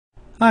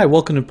Hi,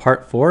 welcome to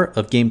part 4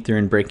 of Game Theory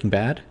and Breaking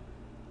Bad.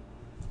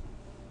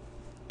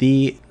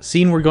 The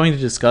scene we're going to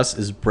discuss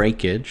is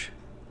Breakage.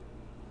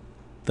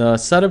 The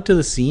setup to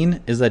the scene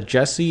is that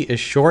Jesse is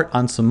short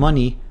on some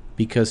money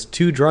because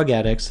two drug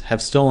addicts have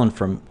stolen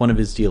from one of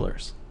his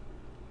dealers.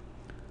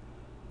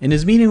 In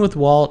his meeting with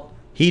Walt,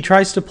 he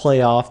tries to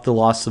play off the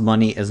loss of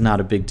money as not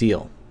a big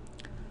deal.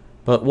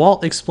 But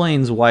Walt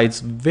explains why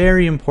it's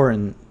very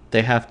important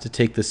they have to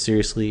take this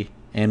seriously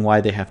and why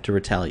they have to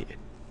retaliate.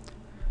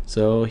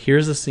 So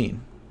here's the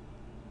scene.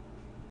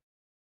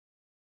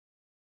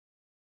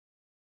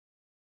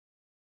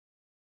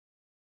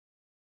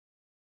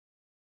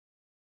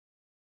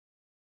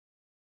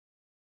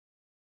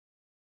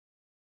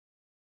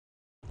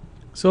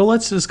 So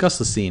let's discuss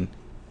the scene.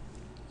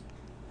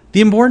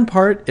 The important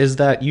part is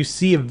that you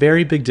see a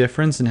very big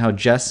difference in how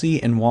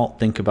Jesse and Walt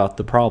think about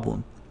the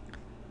problem.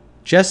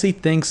 Jesse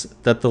thinks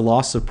that the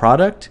loss of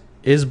product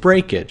is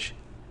breakage,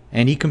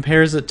 and he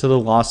compares it to the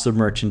loss of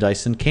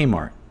merchandise in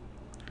Kmart.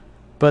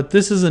 But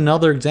this is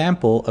another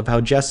example of how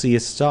Jesse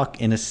is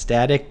stuck in a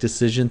static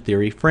decision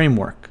theory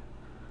framework.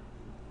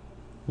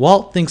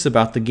 Walt thinks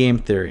about the game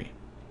theory.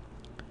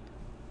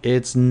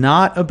 It's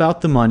not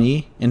about the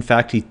money. In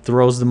fact, he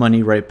throws the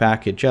money right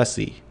back at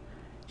Jesse.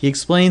 He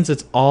explains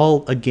it's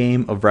all a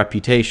game of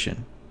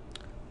reputation.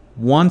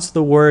 Once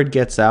the word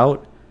gets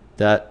out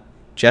that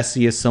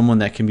Jesse is someone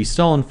that can be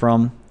stolen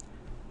from,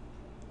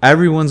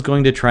 everyone's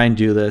going to try and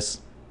do this.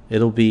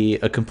 It'll be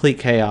a complete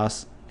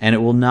chaos, and it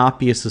will not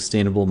be a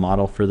sustainable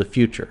model for the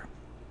future.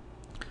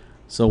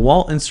 So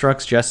Walt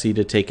instructs Jesse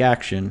to take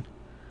action,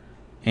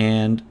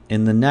 and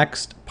in the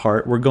next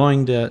part, we're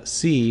going to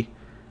see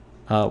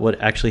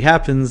what actually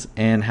happens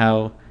and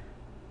how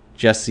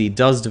Jesse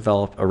does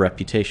develop a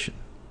reputation.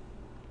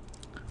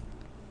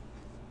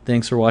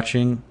 Thanks for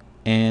watching,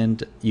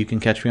 and you can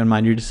catch me on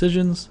Mind Your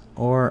Decisions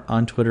or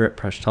on Twitter at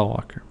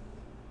PreshTalWalker.